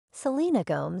Selena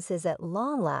Gomes is at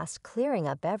long last clearing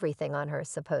up everything on her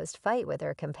supposed fight with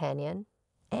her companion.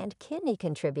 And kidney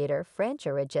contributor Francia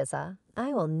Rajiza,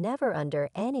 I will never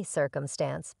under any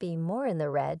circumstance be more in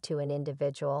the red to an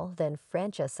individual than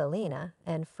Francia Selena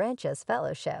and Francia's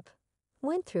fellowship.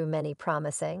 Went through many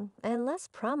promising and less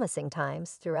promising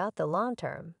times throughout the long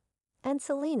term. And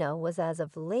Selena was as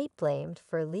of late blamed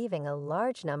for leaving a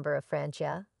large number of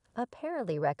Francia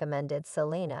apparently recommended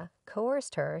Selena,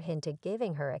 coerced her into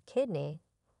giving her a kidney.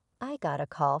 I got a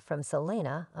call from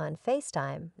Selena on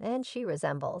FaceTime, and she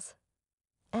resembles.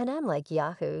 And I'm like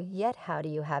Yahoo, yet how do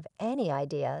you have any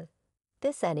idea?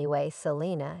 This anyway,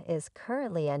 Selena is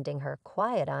currently ending her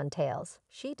quiet on tails.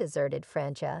 She deserted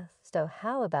Francia, so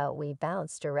how about we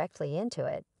bounce directly into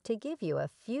it to give you a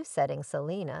few settings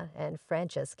Selena and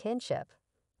Francia's kinship.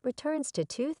 Returns to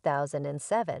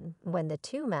 2007 when the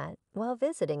two met while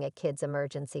visiting a kids'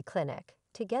 emergency clinic.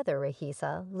 Together,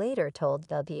 Rahisa later told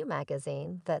W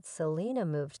magazine that Selena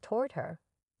moved toward her,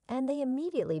 and they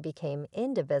immediately became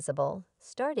indivisible,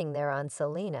 starting there on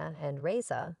Selena and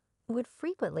Reza would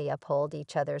frequently uphold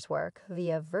each other's work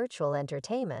via virtual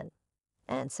entertainment,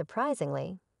 and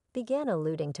surprisingly, began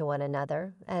alluding to one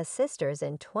another as sisters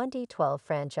in 2012.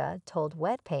 Francia told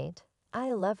Wet Paint,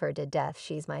 "I love her to death,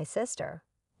 she's my sister.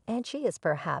 And she is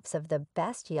perhaps of the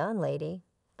best young lady.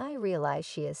 I realize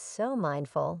she is so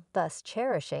mindful, thus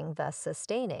cherishing, thus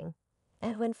sustaining."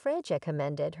 And when Francia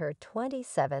commended her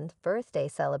 27th birthday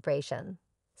celebration,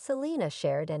 Selena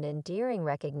shared an endearing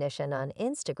recognition on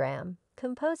Instagram,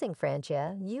 composing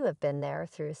Francia, "You have been there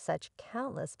through such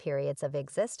countless periods of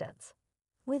existence.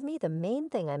 With me, the main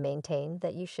thing I maintain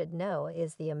that you should know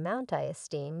is the amount I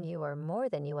esteem you are more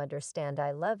than you understand.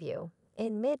 I love you."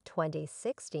 In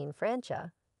mid-2016,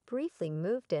 Francia briefly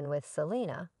moved in with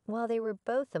Selena while they were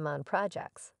both among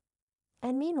projects.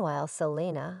 And meanwhile,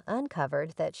 Selena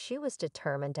uncovered that she was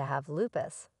determined to have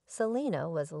lupus. Selena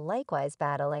was likewise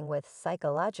battling with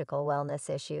psychological wellness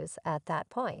issues at that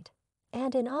point.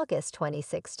 And in August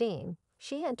 2016,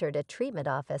 she entered a treatment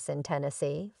office in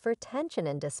Tennessee for tension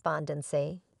and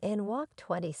despondency. In Walk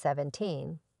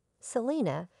 2017,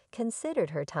 Selena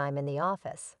considered her time in the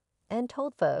office and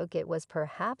told Vogue it was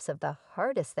perhaps of the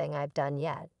hardest thing I've done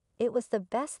yet. It was the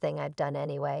best thing I've done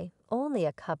anyway, only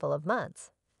a couple of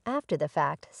months. After the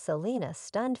fact, Selena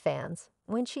stunned fans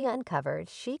when she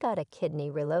uncovered she got a kidney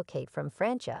relocate from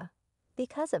Francia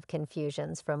because of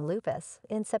confusions from lupus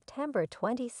in September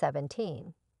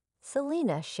 2017.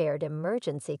 Selena shared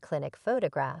emergency clinic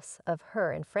photographs of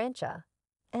her and Francia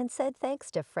and said thanks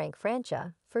to Frank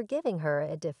Francia for giving her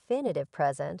a definitive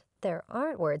present. "There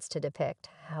aren't words to depict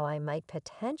how I might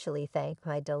potentially thank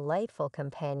my delightful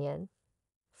companion."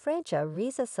 Francia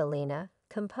Riza Selena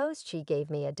composed, "She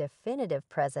gave me a definitive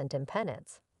present in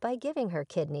penance. By giving her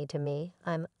kidney to me,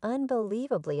 I'm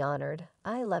unbelievably honored.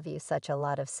 I love you such a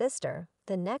lot of sister."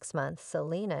 The next month,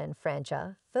 Selena and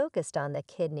Francia focused on the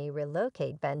kidney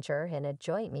relocate venture in a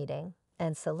joint meeting,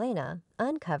 and Selena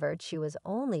uncovered she was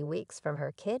only weeks from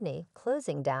her kidney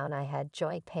closing down. "I had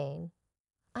joint pain.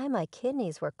 My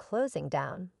kidneys were closing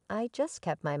down. I just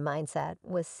kept my mindset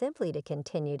was simply to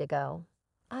continue to go.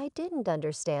 I didn't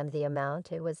understand the amount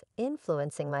it was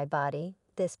influencing my body."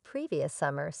 This previous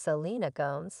summer, Selena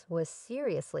Gomes was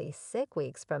seriously sick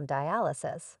weeks from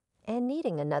dialysis and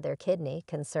needing another kidney.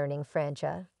 Concerning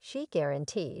Francia, she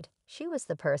guaranteed she was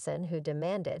the person who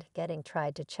demanded getting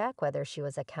tried to check whether she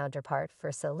was a counterpart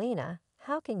for Selena.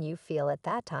 "How can you feel at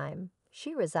that time?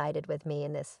 She resided with me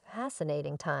in this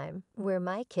fascinating time where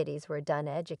my kiddies were done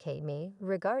educate me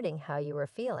regarding how you were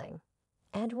feeling.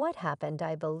 And what happened,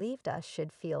 I believed us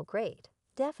should feel great.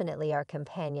 Definitely our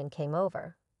companion came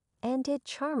over and did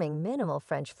charming minimal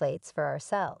French plates for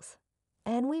ourselves.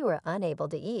 And we were unable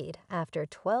to eat after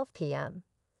 12 p.m.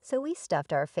 So we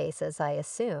stuffed our faces, I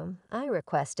assume. I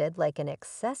requested like an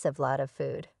excessive lot of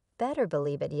food. Better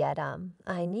believe it yet,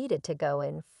 I needed to go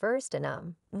in first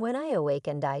and when I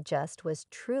awakened I just was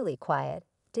truly quiet.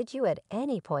 Did you at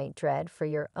any point dread for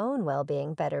your own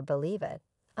well-being? Better believe it.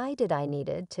 I did. I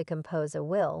needed to compose a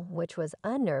will which was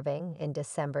unnerving." In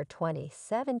December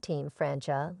 2017,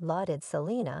 Francia lauded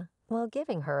Selena while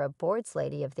giving her a Boards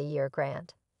Lady of the Year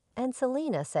grant. And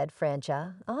Selena said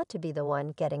Francia ought to be the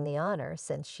one getting the honor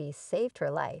since she saved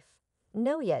her life.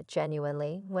 No, yet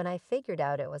genuinely, when I figured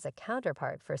out it was a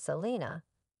counterpart for Selena,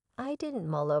 I didn't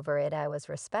mull over it. I was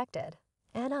respected.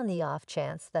 And on the off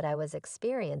chance that I was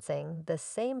experiencing the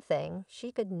same thing,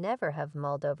 she could never have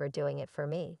mulled over doing it for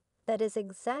me. That is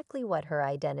exactly what her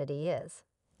identity is,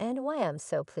 and why I'm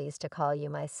so pleased to call you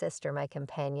my sister, my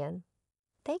companion.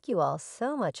 Thank you all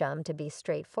so much. To be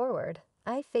straightforward,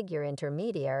 I figure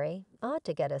intermediary ought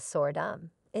to get a sword.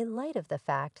 in light of the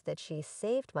fact that she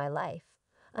saved my life.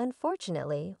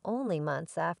 Unfortunately, only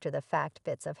months after the fact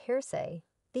bits of hearsay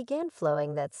began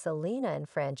flowing that Selena and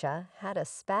Francia had a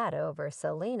spat over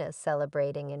Selena's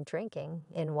celebrating and drinking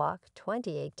in Walk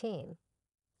 2018.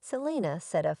 Selena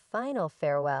said a final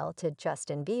farewell to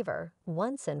Justin Bieber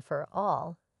once and for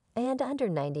all, and under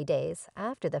 90 days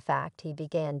after the fact he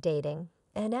began dating,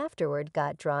 and afterward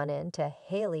got drawn into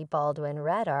Haley Baldwin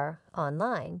Radar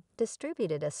online,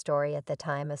 distributed a story at the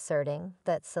time asserting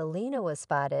that Selena was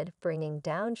spotted bringing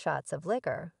down shots of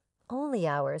liquor only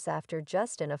hours after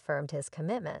Justin affirmed his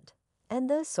commitment, and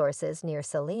those sources near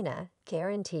Selena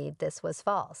guaranteed this was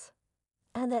false,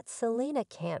 and that Selena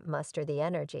can't muster the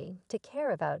energy to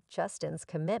care about Justin's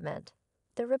commitment.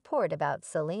 The report about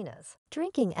Selena's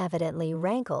drinking evidently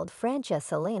rankled. Francia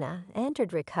Selena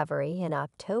entered recovery in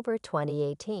October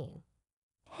 2018.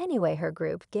 Anyway, her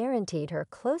group guaranteed her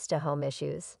close-to-home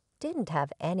issues didn't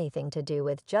have anything to do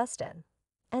with Justin,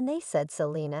 and they said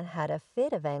Selena had a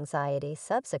fit of anxiety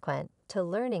subsequent to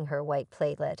learning her white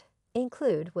platelet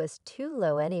include was too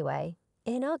low anyway.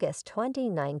 In August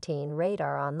 2019,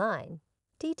 Radar Online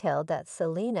detailed that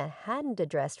Selena hadn't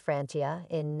addressed Francia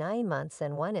in 9 months,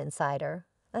 and one insider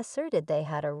asserted they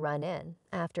had a run-in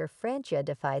after Francia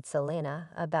defied Selena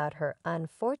about her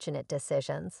unfortunate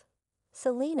decisions.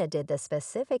 Selena did the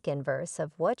specific inverse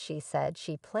of what she said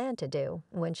she planned to do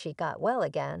when she got well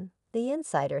again. The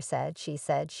insider said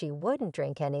she wouldn't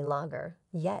drink any longer,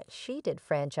 yet she did.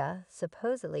 Francia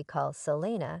supposedly call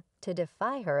Selena to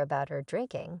defy her about her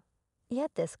drinking.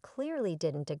 Yet this clearly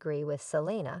didn't agree with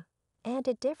Selena, and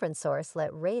a different source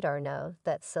let Radar know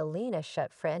that Selena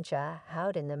shut Francia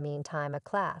out in the meantime. A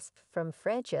clasp from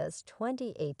Francia's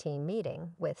 2018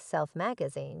 meeting with Self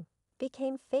magazine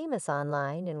became famous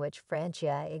online, in which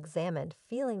Francia examined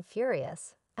feeling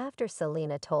furious after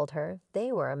Selena told her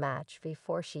they were a match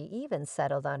before she even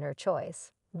settled on her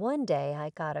choice. One day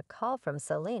I got a call from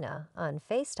Selena on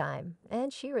FaceTime,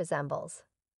 and she resembles.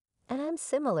 And I'm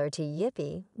similar to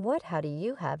Yippee. What? How do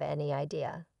you have any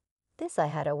idea? This I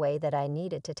had a way that I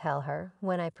needed to tell her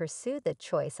when I pursued the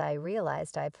choice I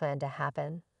realized I planned to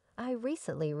happen. I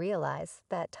recently realized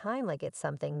that time like it's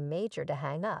something major to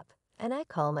hang up, and I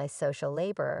call my social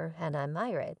laborer and I'm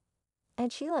irate.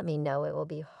 And she let me know it will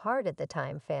be hard at the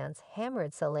time. Fans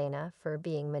hammered Selena for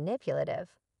being manipulative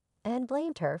and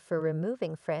blamed her for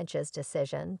removing Francia's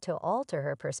decision to alter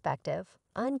her perspective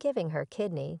on giving her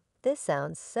kidney. This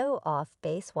sounds so off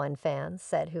base, one fan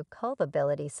said, who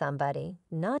culpability somebody,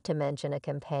 not to mention a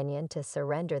companion, to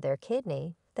surrender their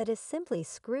kidney that is simply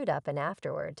screwed up and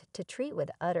afterward to treat with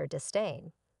utter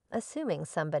disdain. Assuming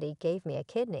somebody gave me a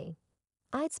kidney,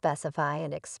 I'd specify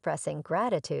and expressing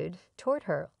gratitude toward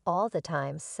her all the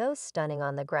time. So stunning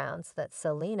on the grounds that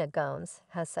Selena Gomez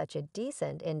has such a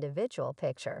decent individual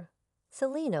picture.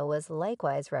 Selena was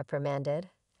likewise reprimanded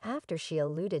after she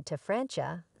alluded to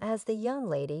Francia as the young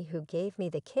lady who gave me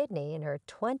the kidney in her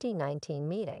 2019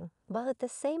 meeting, while at the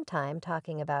same time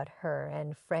talking about her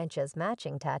and Francia's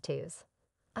matching tattoos.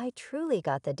 I truly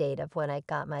got the date of when I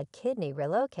got my kidney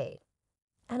relocate.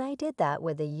 And I did that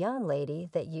with the young lady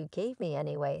that you gave me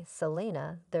anyway.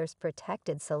 Selena, there's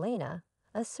protected Selena,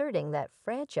 asserting that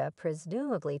Francia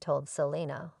presumably told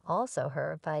Selena, also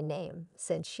her, by name,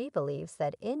 since she believes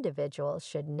that individuals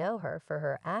should know her for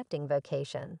her acting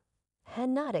vocation,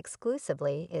 and not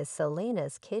exclusively is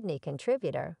Selena's kidney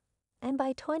contributor. And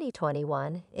by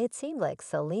 2021, it seemed like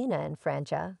Selena and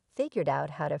Francia figured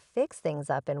out how to fix things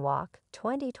up. In Walk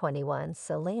 2021,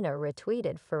 Selena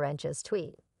retweeted Francia's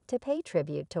tweet to pay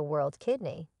tribute to World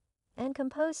Kidney and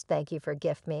composed, "Thank you for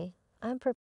gift me. I'm